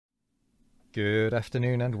Good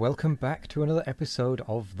afternoon and welcome back to another episode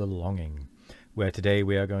of The Longing, where today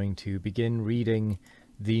we are going to begin reading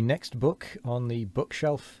the next book on the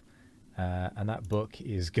bookshelf, and that book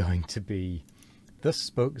is going to be Thus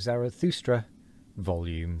Spoke Zarathustra,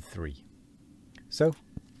 Volume 3. So,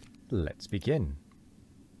 let's begin.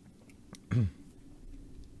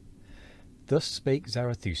 Thus Spake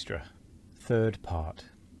Zarathustra, Third Part.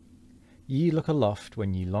 Ye look aloft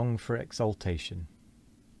when ye long for exaltation,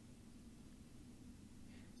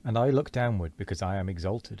 and I look downward because I am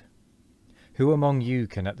exalted. Who among you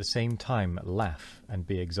can at the same time laugh and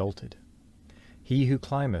be exalted? He who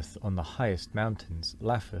climbeth on the highest mountains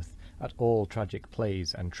laugheth at all tragic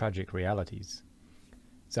plays and tragic realities.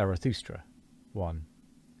 Zarathustra 1.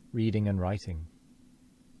 Reading and Writing.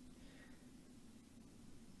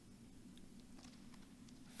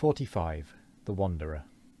 45. The Wanderer.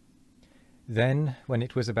 Then, when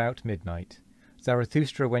it was about midnight,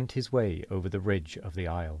 Zarathustra went his way over the ridge of the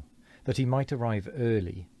isle, that he might arrive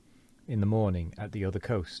early in the morning at the other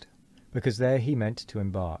coast, because there he meant to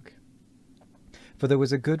embark. For there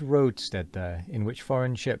was a good roadstead there, in which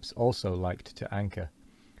foreign ships also liked to anchor.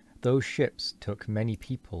 Those ships took many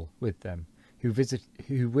people with them,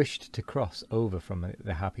 who wished to cross over from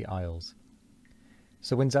the Happy Isles.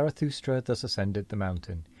 So when Zarathustra thus ascended the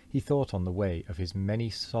mountain, he thought on the way of his many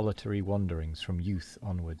solitary wanderings from youth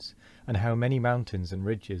onwards, and how many mountains and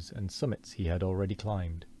ridges and summits he had already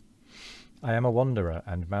climbed. I am a wanderer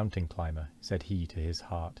and mountain climber, said he to his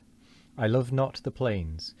heart. I love not the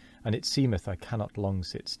plains, and it seemeth I cannot long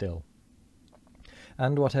sit still.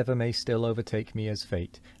 And whatever may still overtake me as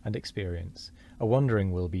fate and experience, a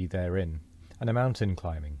wandering will be therein, and a mountain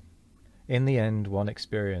climbing. In the end one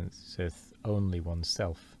experienceth only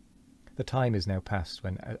oneself. The time is now past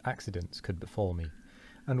when accidents could befall me,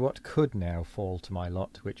 and what could now fall to my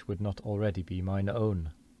lot which would not already be mine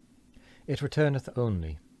own? It returneth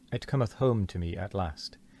only, it cometh home to me at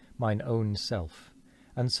last, mine own self,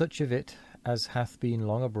 and such of it as hath been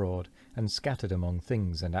long abroad, and scattered among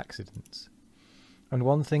things and accidents. And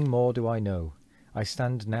one thing more do I know, I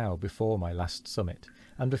stand now before my last summit,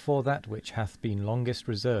 and before that which hath been longest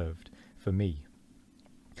reserved for me.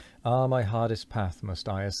 Ah, my hardest path must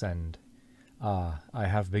I ascend. Ah, I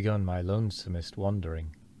have begun my lonesomest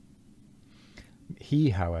wandering.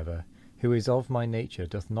 He, however, who is of my nature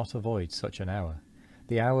doth not avoid such an hour,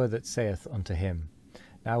 the hour that saith unto him,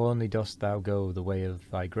 Now only dost thou go the way of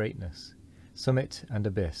thy greatness. Summit and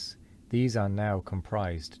abyss, these are now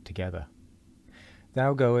comprised together.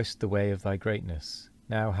 Thou goest the way of thy greatness,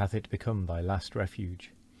 now hath it become thy last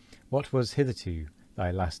refuge. What was hitherto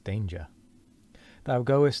thy last danger? Thou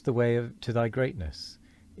goest the way to thy greatness,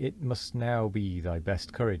 it must now be thy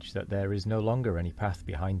best courage that there is no longer any path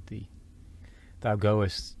behind thee. Thou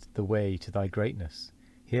goest the way to thy greatness,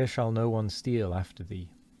 here shall no one steal after thee.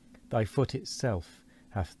 Thy foot itself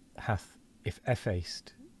hath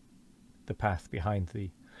effaced the path behind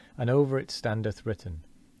thee, and over it standeth written,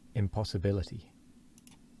 Impossibility.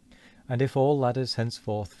 And if all ladders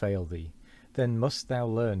henceforth fail thee, then must thou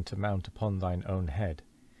learn to mount upon thine own head.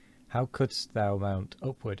 How couldst thou mount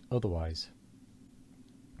upward otherwise?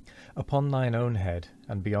 Upon thine own head,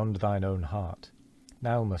 and beyond thine own heart,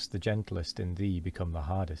 now must the gentlest in thee become the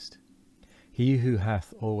hardest. He who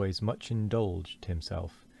hath always much indulged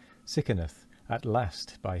himself, sickeneth at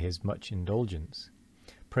last by his much indulgence.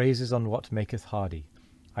 Praise is on what maketh hardy.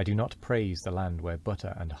 I do not praise the land where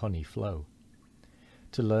butter and honey flow.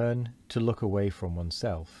 To learn to look away from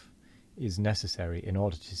oneself is necessary in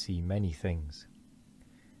order to see many things.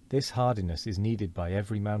 This hardiness is needed by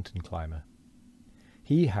every mountain climber.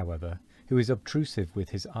 He, however, who is obtrusive with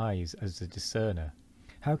his eyes as a discerner,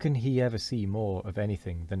 how can he ever see more of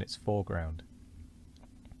anything than its foreground?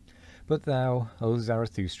 But thou, O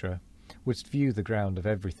Zarathustra, wouldst view the ground of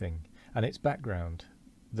everything, and its background.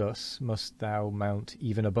 Thus must thou mount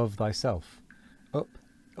even above thyself,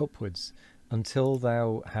 upwards, until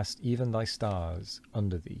thou hast even thy stars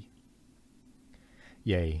under thee.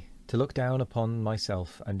 Yea, to look down upon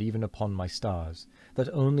myself and even upon my stars, that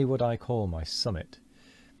only would I call my summit.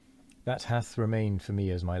 That hath remained for me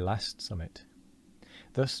as my last summit.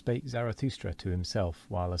 Thus spake Zarathustra to himself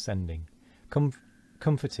while ascending,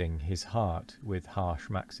 comforting his heart with harsh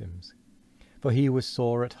maxims. For he was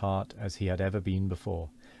sore at heart as he had ever been before,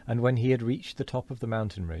 and when he had reached the top of the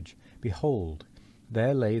mountain ridge, behold,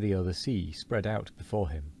 there lay the other sea spread out before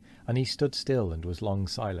him, and he stood still and was long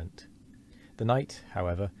silent. The night,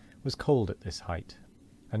 however, was cold at this height,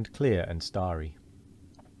 and clear and starry.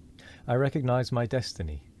 I recognize my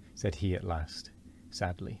destiny, said he at last,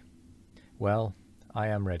 sadly. Well, I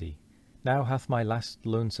am ready. Now hath my last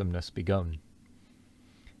lonesomeness begun.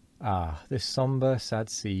 Ah, this sombre, sad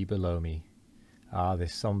sea below me! Ah,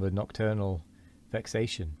 this sombre nocturnal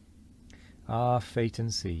vexation! Ah, fate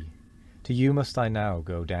and sea, to you must I now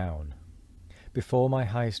go down. Before my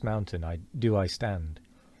highest mountain I stand,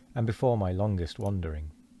 and before my longest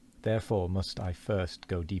wandering. Therefore must I first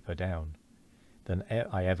go deeper down than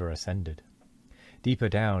I ever ascended, deeper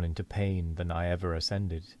down into pain than I ever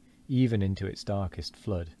ascended, even into its darkest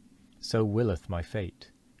flood. So willeth my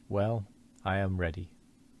fate. Well, I am ready.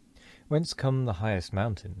 Whence come the highest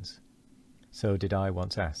mountains? So did I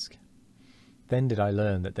once ask. Then did I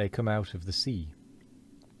learn that they come out of the sea.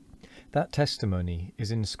 That testimony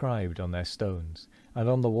is inscribed on their stones, and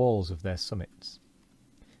on the walls of their summits.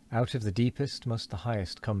 Out of the deepest must the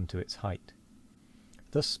highest come to its height.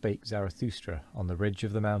 Thus spake Zarathustra on the ridge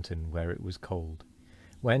of the mountain where it was cold.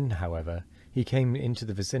 When, however, he came into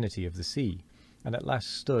the vicinity of the sea, and at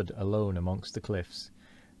last stood alone amongst the cliffs,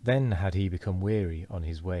 then had he become weary on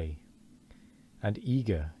his way, and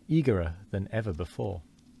eagerer than ever before.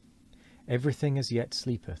 Everything as yet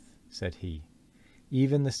sleepeth, said he,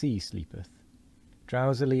 even the sea sleepeth.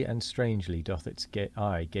 Drowsily and strangely doth its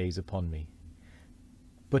eye gaze upon me.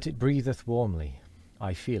 But it breatheth warmly,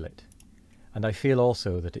 I feel it, and I feel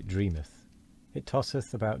also that it dreameth. It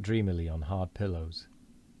tosseth about dreamily on hard pillows.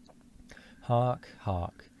 Hark,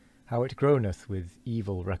 hark, how it groaneth with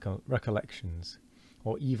evil recollections,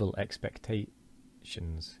 or evil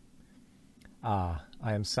expectations. Ah,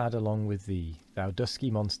 I am sad along with thee, thou dusky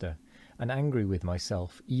monster, and angry with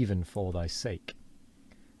myself even for thy sake.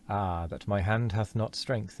 Ah, that my hand hath not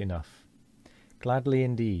strength enough. Gladly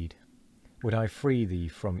indeed would I free thee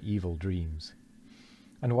from evil dreams.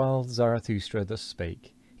 And while Zarathustra thus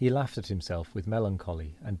spake, he laughed at himself with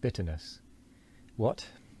melancholy and bitterness. What,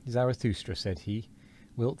 Zarathustra, said he,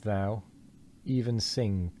 wilt thou even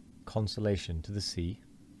sing consolation to the sea?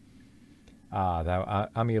 Ah, thou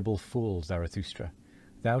amiable fool, Zarathustra,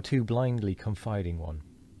 thou too blindly confiding one.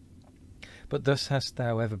 But thus hast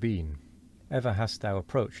thou ever been, ever hast thou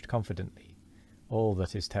approached confidently all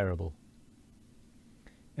that is terrible.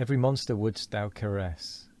 Every monster wouldst thou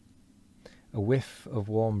caress, a whiff of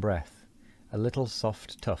warm breath, a little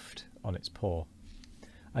soft tuft on its paw,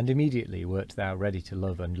 and immediately wert thou ready to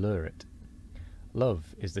love and lure it.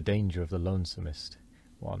 Love is the danger of the lonesomest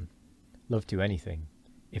one. Love to anything,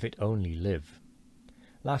 if it only live.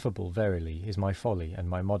 Laughable, verily, is my folly and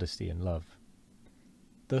my modesty in love.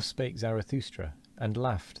 Thus spake Zarathustra, and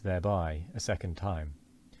laughed thereby a second time.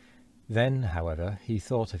 Then, however, he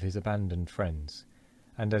thought of his abandoned friends,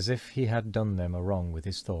 and as if he had done them a wrong with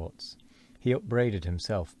his thoughts, he upbraided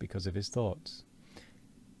himself because of his thoughts.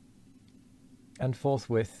 And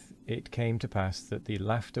forthwith it came to pass that the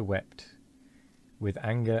laughter wept, with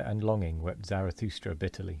anger and longing wept Zarathustra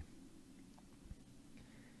bitterly.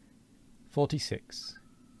 46.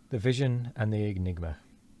 The Vision and the Enigma.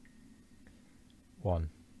 1.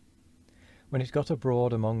 When it got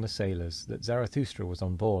abroad among the sailors that Zarathustra was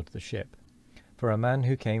on board the ship, for a man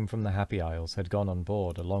who came from the Happy Isles had gone on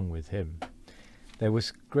board along with him, there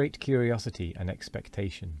was great curiosity and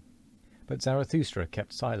expectation. But Zarathustra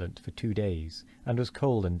kept silent for 2 days, and was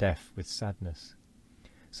cold and deaf with sadness,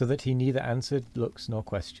 so that he neither answered looks nor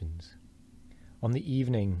questions. On the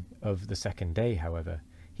evening of the 2nd day, however,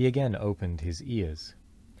 he again opened his ears,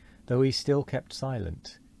 though he still kept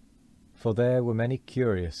silent, for there were many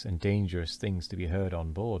curious and dangerous things to be heard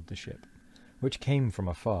on board the ship, which came from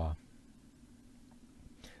afar,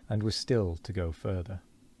 and was still to go further.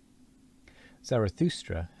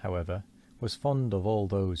 Zarathustra, however, was fond of all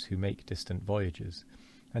those who make distant voyages,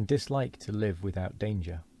 and disliked to live without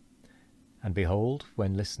danger. And behold,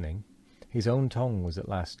 when listening, his own tongue was at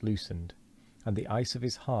last loosened, and the ice of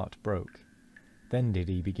his heart broke. Then did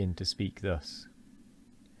he begin to speak thus.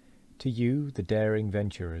 To you, the daring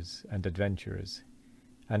venturers and adventurers,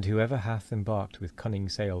 and whoever hath embarked with cunning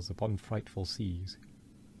sails upon frightful seas.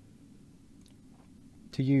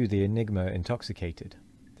 To you, the enigma intoxicated,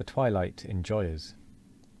 the twilight enjoyers,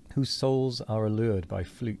 whose souls are allured by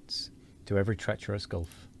flutes to every treacherous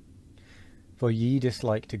gulf. For ye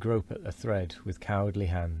dislike to grope at a thread with cowardly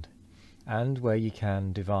hand, and where ye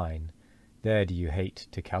can divine, there do you hate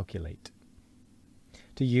to calculate.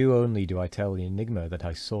 To you only do I tell the enigma that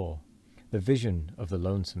I saw, the vision of the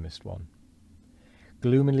lonesomest one.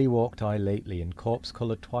 Gloomily walked I lately in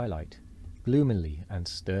corpse-coloured twilight, gloomily and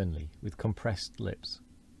sternly, with compressed lips.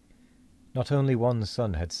 Not only one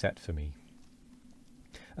sun had set for me.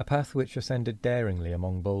 A path which ascended daringly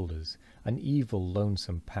among boulders, an evil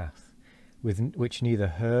lonesome path, with which neither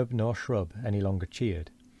herb nor shrub any longer cheered,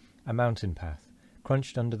 a mountain path,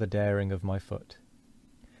 crunched under the daring of my foot.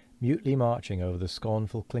 Mutely marching over the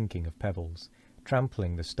scornful clinking of pebbles,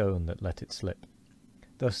 trampling the stone that let it slip.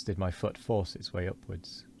 Thus did my foot force its way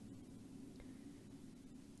upwards.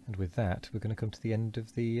 And with that, we're going to come to the end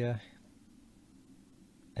of the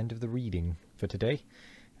reading for today,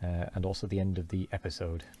 and also the end of the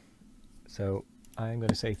episode. So I'm going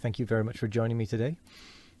to say thank you very much for joining me today.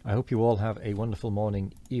 I hope you all have a wonderful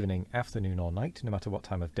morning, evening, afternoon or night, no matter what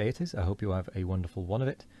time of day it is. I hope you have a wonderful one of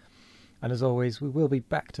it. And as always, we will be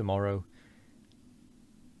back tomorrow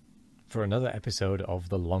for another episode of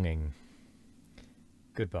The Longing.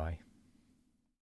 Goodbye.